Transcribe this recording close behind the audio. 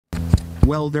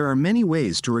Well, there are many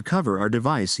ways to recover our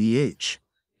device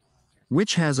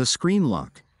which has a screen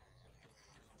lock.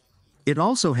 It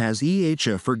also has a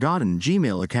forgotten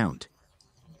Gmail account.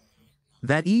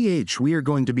 That we are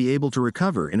going to be able to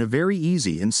recover in a very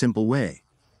easy and simple way.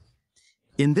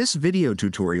 In this video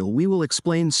tutorial we will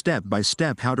explain step by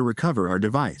step how to recover our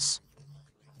device.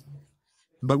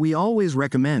 But we always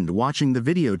recommend watching the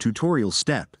video tutorial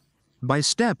step by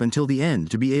step until the end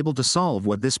to be able to solve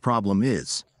what this problem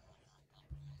is.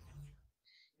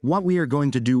 What we are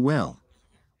going to do well.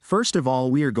 First of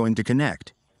all, we are going to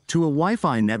connect to a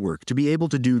Wi-Fi network to be able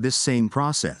to do this same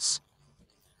process.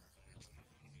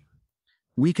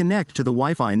 We connect to the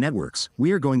Wi-Fi networks,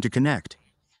 we are going to connect.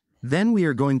 Then we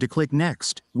are going to click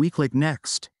Next, we click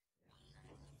Next.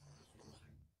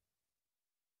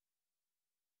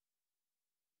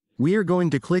 We are going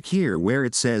to click here where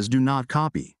it says Do Not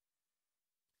Copy.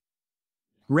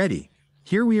 Ready.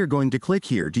 Here we are going to click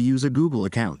here to use a Google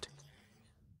account.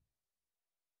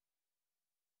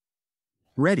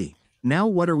 Ready. Now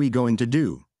what are we going to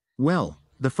do? Well,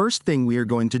 the first thing we are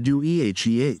going to do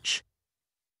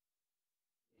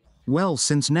Well,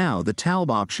 since now the TALB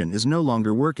option is no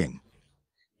longer working.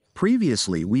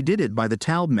 Previously we did it by the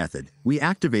TALB method, we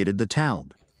activated the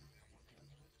TALB.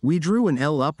 We drew an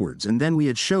L upwards and then we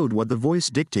had showed what the voice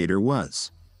dictator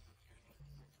was.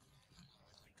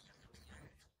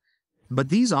 But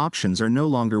these options are no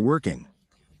longer working.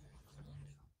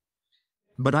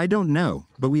 But I don't know,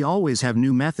 but we always have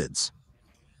new methods.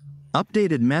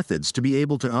 Updated methods to be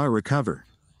able to recover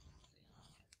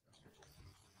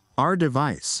our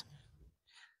device.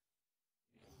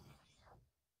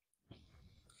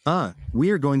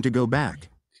 We are going to go back.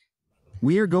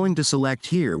 We are going to select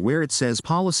here where it says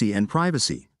Policy and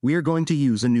Privacy. We are going to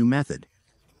use a new method.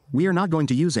 We are not going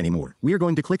to use anymore. We are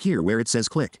going to click here where it says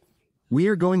Click. We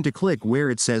are going to click where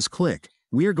it says Click.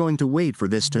 We are going to wait for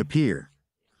this to appear.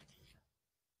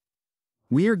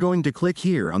 We are going to click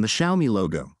here on the Xiaomi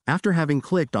logo. After having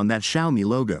clicked on that Xiaomi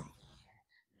logo,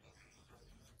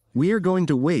 we are going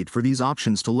to wait for these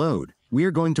options to load. We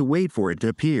are going to wait for it to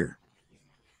appear.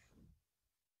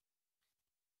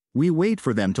 We wait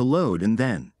for them to load and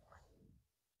then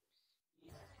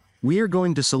we are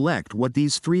going to select what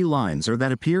these three lines are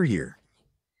that appear here.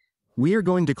 We are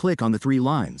going to click on the three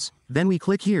lines, then we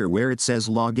click here where it says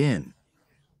Log In.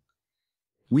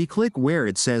 We click where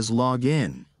it says Log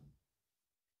In.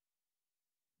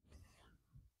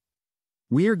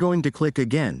 We are going to click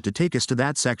again to take us to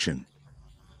that section.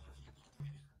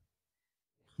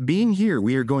 Being here,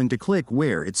 we are going to click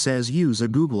where it says Use a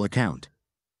Google account.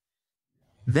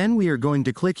 Then we are going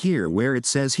to click here where it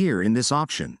says here in this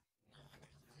option.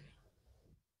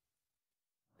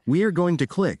 We are going to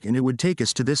click and it would take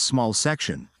us to this small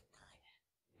section.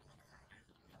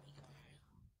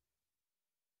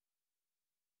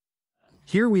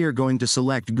 Here we are going to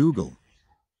select Google.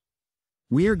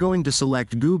 We are going to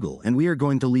select Google and we are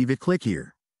going to leave it click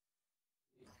here.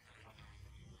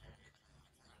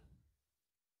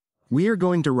 We are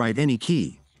going to write any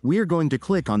key. We are going to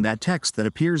click on that text that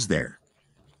appears there.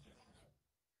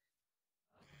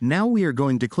 Now we are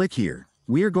going to click here.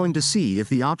 We are going to see if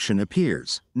the option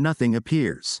appears. Nothing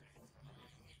appears.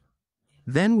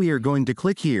 Then we are going to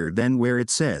click here then where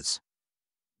it says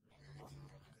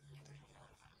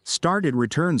Start. It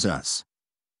returns us.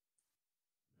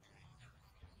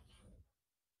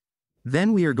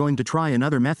 Then we are going to try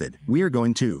another method. We are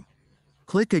going to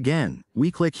click again. We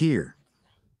click here.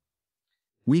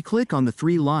 We click on the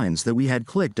three lines that we had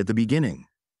clicked at the beginning.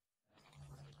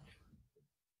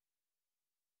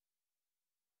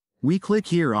 We click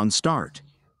here on Start.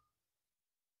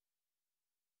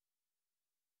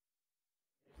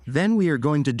 Then we are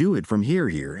going to do it from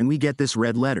here and we get this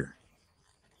red letter.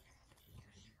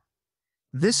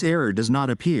 This error does not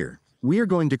appear. We are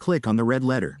going to click on the red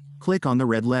letter. Click on the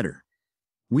red letter.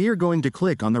 We are going to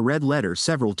click on the red letter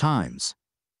several times.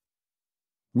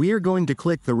 We are going to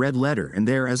click the red letter and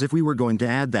there as if we were going to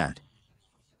add that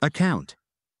account.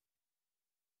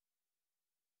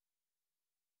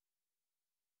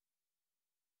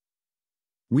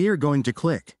 We are going to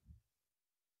click.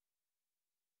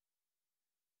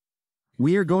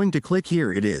 We are going to click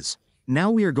here it is.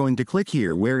 Now we are going to click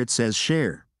here where it says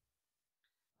Share.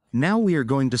 Now we are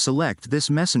going to select this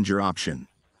Messenger option.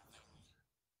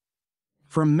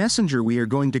 From Messenger we are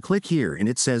going to click here and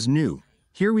it says New.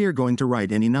 Here we are going to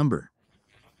write any number.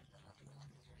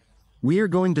 We are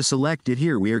going to select it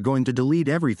here. We are going to delete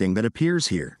everything that appears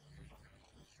here.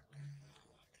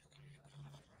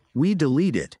 We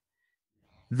delete it.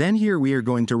 Then here we are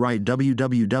going to write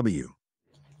www.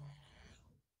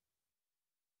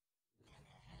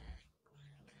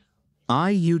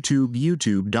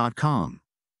 youtube.com.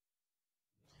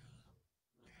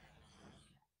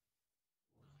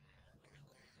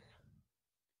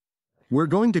 We're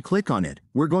going to click on it.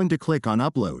 We're going to click on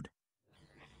Upload.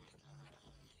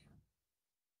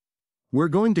 We're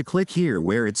going to click here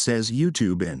where it says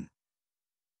YouTube in.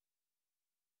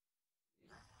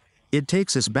 It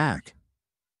takes us back.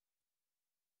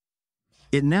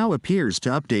 It now appears to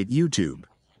update YouTube.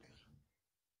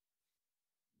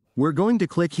 We're going to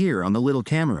click here on the little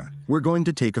camera. We're going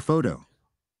to take a photo.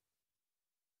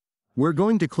 We're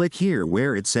going to click here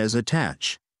where it says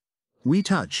Attach. We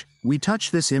touch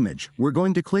this image. We're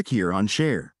going to click here on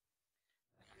Share.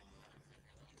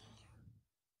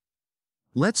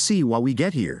 Let's see what we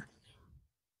get here.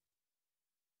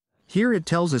 Here it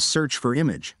tells us search for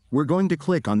image. We're going to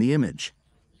click on the image.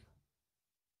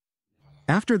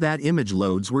 After that image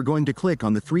loads, we're going to click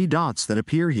on the three dots that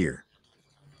appear here.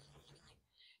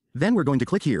 Then we're going to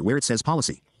click here where it says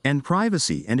Policy and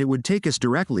Privacy, and it would take us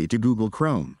directly to Google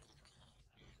Chrome.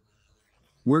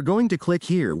 We're going to click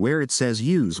here where it says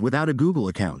Use without a Google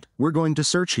account. We're going to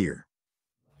search here.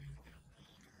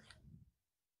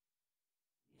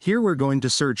 Here we're going to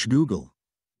search Google.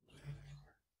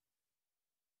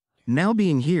 Now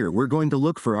being here, we're going to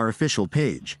look for our official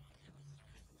page,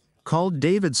 called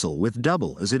Davidsel with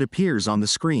double as it appears on the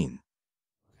screen.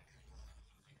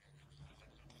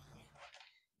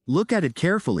 Look at it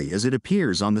carefully as it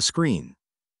appears on the screen.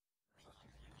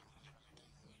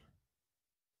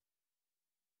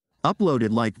 Upload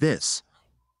it like this.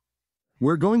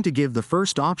 We're going to give the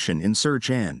first option in search,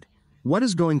 and what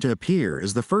is going to appear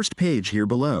is the first page here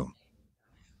below.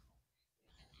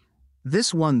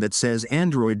 This one that says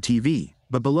Android TV,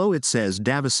 but below it says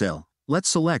Davidsel. Let's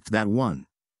select that one.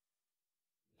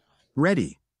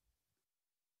 Ready.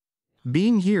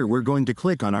 Being here, we're going to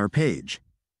click on our page.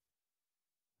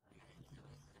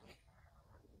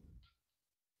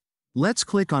 Let's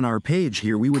click on our page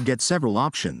here. We would get several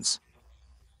options.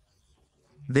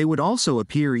 They would also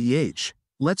appear EH.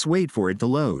 Let's wait for it to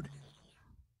load.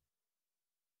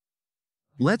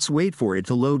 Let's wait for it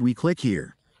to load. We click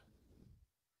here.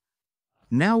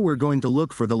 Now we're going to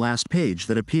look for the last page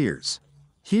that appears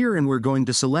here, and we're going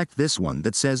to select this one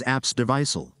that says Apps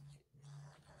Davidsel.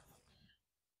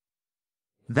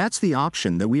 That's the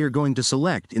option that we are going to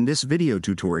select in this video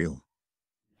tutorial.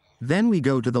 Then we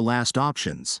go to the last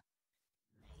options.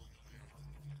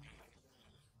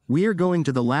 We are going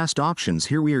to the last options.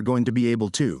 Here we are going to be able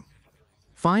to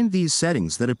find these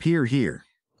settings that appear here.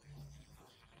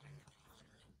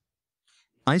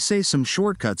 I say some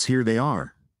shortcuts. Here they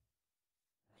are.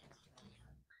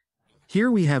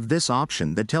 Here we have this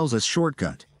option that tells us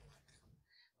shortcut.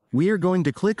 We are going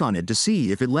to click on it to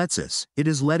see if it lets us. It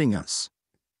is letting us.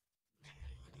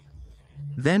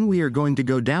 Then we are going to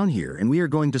go down here and we are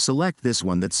going to select this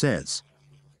one that says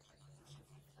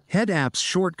Head Apps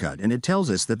Shortcut, and it tells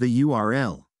us that the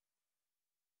URL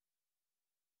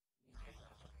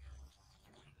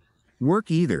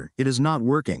work either. It is not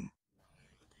working.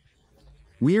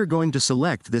 We are going to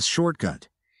select this shortcut.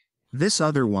 This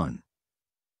other one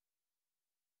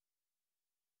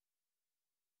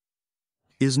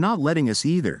is not letting us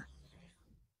either.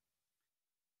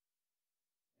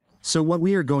 So what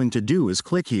we are going to do is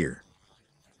click here.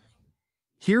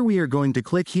 Here we are going to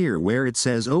click here where it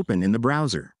says Open in the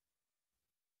browser.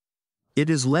 It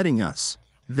is letting us.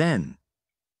 Then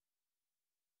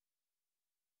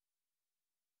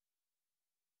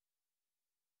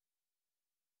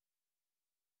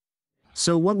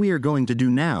so what we are going to do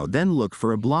now, then look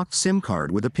for a blocked SIM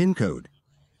card with a PIN code.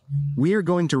 We are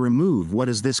going to remove what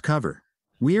is this cover.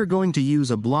 We are going to use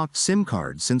a blocked SIM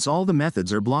card since all the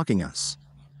methods are blocking us.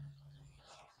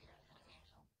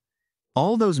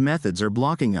 All those methods are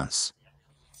blocking us.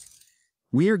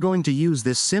 We are going to use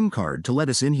this SIM card to let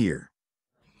us in here.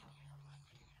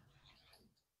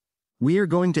 We are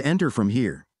going to enter from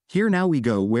here. Here now we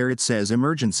go where it says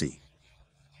Emergency.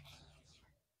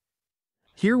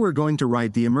 Here we're going to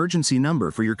write the emergency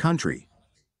number for your country.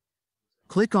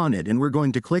 Click on it and we're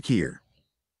going to click here.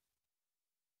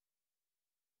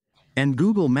 And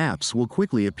Google Maps will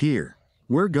quickly appear.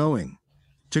 We're going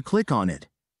to click on it.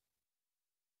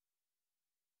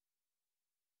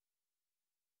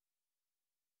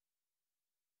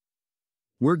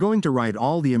 We're going to write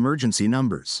all the emergency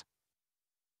numbers.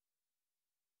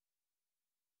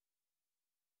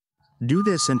 Do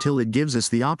this until it gives us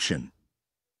the option.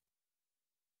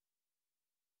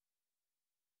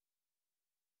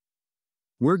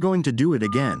 We're going to do it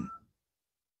again.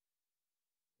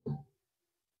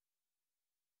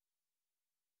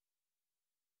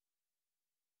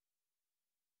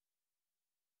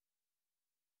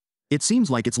 It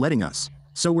seems like it's letting us.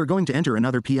 So we're going to enter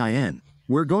another PIN.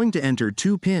 We're going to enter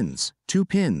 2 pins,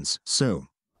 so.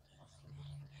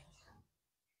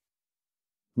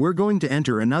 We're going to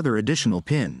enter another additional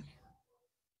pin.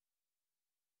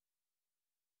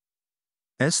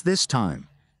 S this time.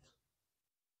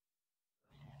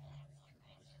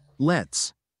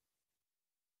 Let's.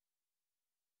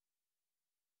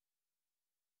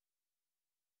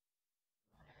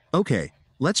 Okay,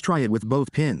 let's try it with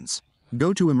both pins.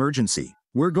 Go to emergency.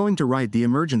 We're going to write the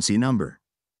emergency number.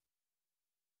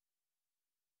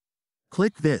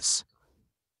 Click this.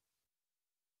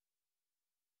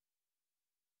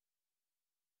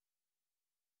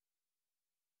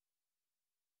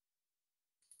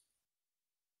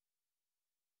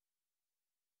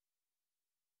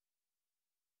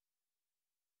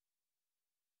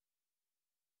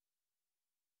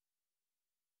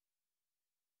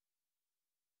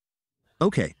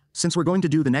 Okay, since we're going to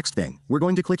do the next thing, we're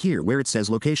going to click here where it says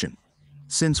location.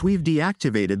 Since we've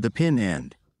deactivated the pin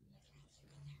and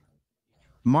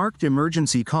marked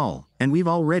emergency call, and we've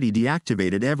already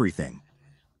deactivated everything,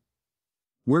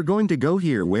 we're going to go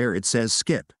here where it says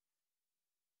skip.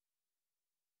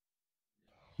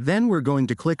 Then we're going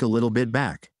to click a little bit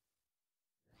back.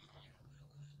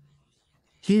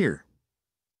 Here.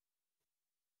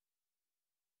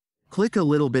 Click a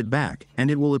little bit back, and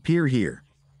it will appear here.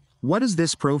 What is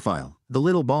this profile? The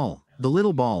little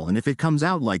ball, and if it comes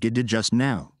out like it did just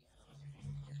now.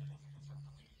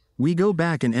 We go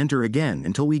back and enter again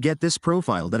until we get this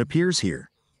profile that appears here.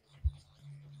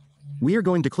 We are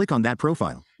going to click on that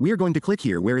profile. We are going to click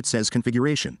here where it says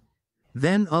configuration.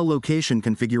 Then a location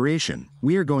configuration,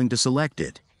 we are going to select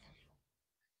it.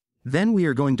 Then we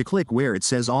are going to click where it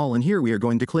says all, and here we are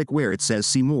going to click where it says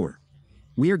see more.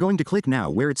 We are going to click now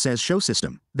where it says show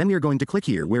system. Then we are going to click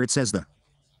here where it says the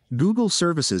Google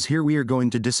services. Here we are going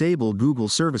to disable Google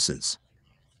services.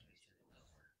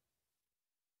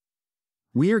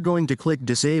 We are going to click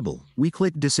disable. We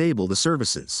click disable the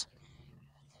services.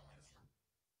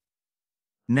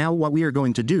 Now what we are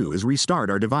going to do is restart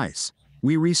our device.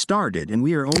 We restart it and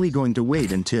we are only going to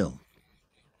wait until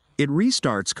it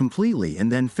restarts completely and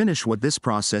then finish what this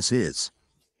process is.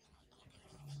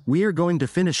 We are going to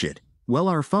finish it. Well,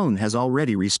 our phone has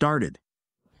already restarted.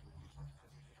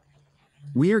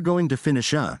 We are going to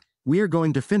finish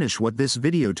what this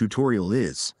video tutorial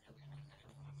is.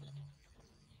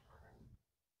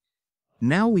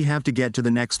 Now we have to get to the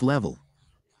next level.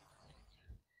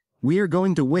 We are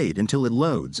going to wait until it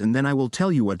loads and then I will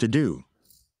tell you what to do.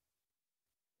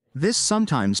 This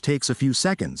sometimes takes a few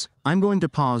seconds. I'm going to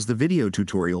pause the video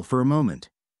tutorial for a moment.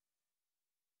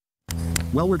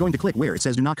 Well, we're going to click where it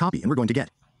says do not copy and we're going to get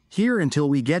here until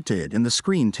we get to it and the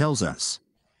screen tells us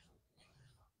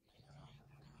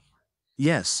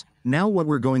yes. Now what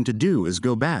we're going to do is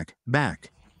go back,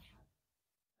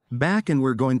 and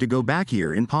we're going to go back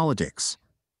here in politics.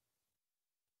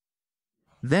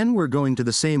 Then we're going to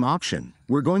the same option.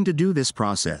 We're going to do this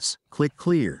process. Click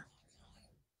clear.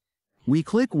 We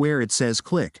click where it says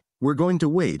click. We're going to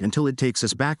wait until it takes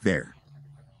us back there.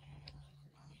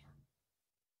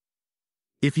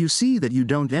 If you see that you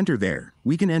don't enter there,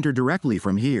 we can enter directly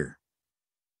from here.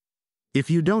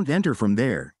 If you don't enter from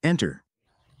there, enter.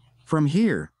 From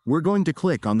here, we're going to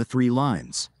click on the 3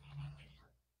 lines.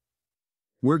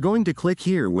 We're going to click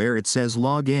here where it says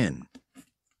log in.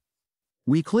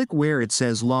 We click where it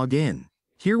says log in.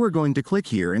 Here we're going to click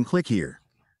here and click here.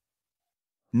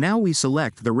 Now we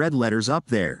select the red letters up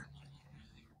there.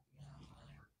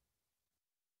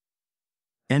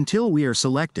 Until we are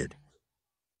selected.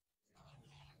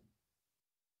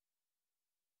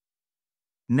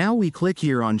 Now we click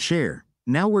here on share.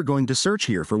 Now we're going to search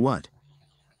here for what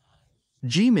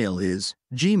Gmail is.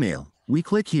 Gmail. We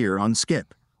click here on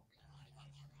skip.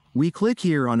 We click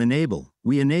here on enable.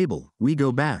 We enable. We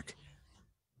go back.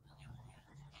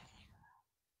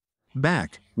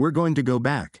 We're going to go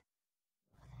back.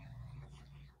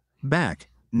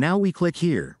 Now we click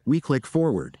here. We click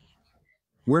forward.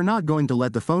 We're not going to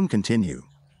let the phone continue.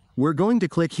 We're going to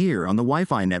click here on the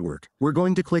Wi-Fi network. We're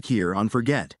going to click here on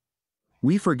forget.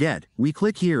 We forget. We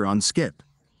click here on skip.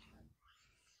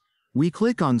 We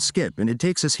click on skip and it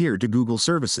takes us here to Google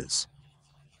services.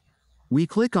 We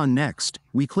click on next.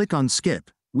 We click on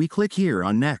skip. We click here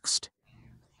on next.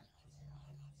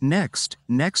 Next,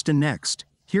 and next.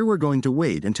 Here we're going to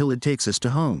wait until it takes us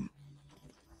to home.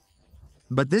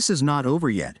 But this is not over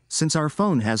yet, since our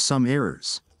phone has some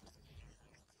errors.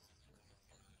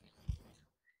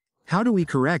 How do we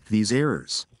correct these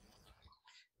errors?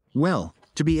 Well,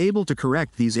 to be able to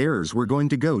correct these errors, we're going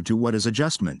to go to what is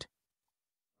adjustment.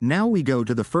 Now we go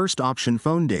to the first option,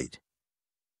 phone date.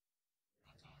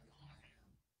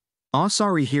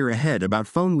 Sorry, here ahead about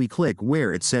phone we click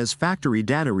where it says factory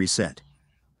data reset.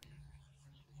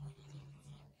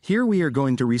 Here we are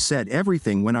going to reset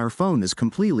everything. When our phone is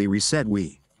completely reset,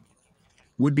 we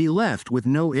would be left with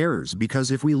no errors,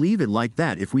 because if we leave it like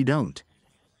that, if we don't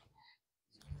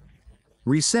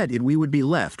reset it, we would be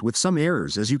left with some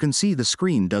errors. As you can see, the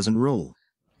screen doesn't roll.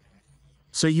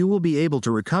 So you will be able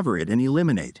to recover it and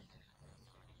eliminate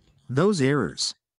those errors.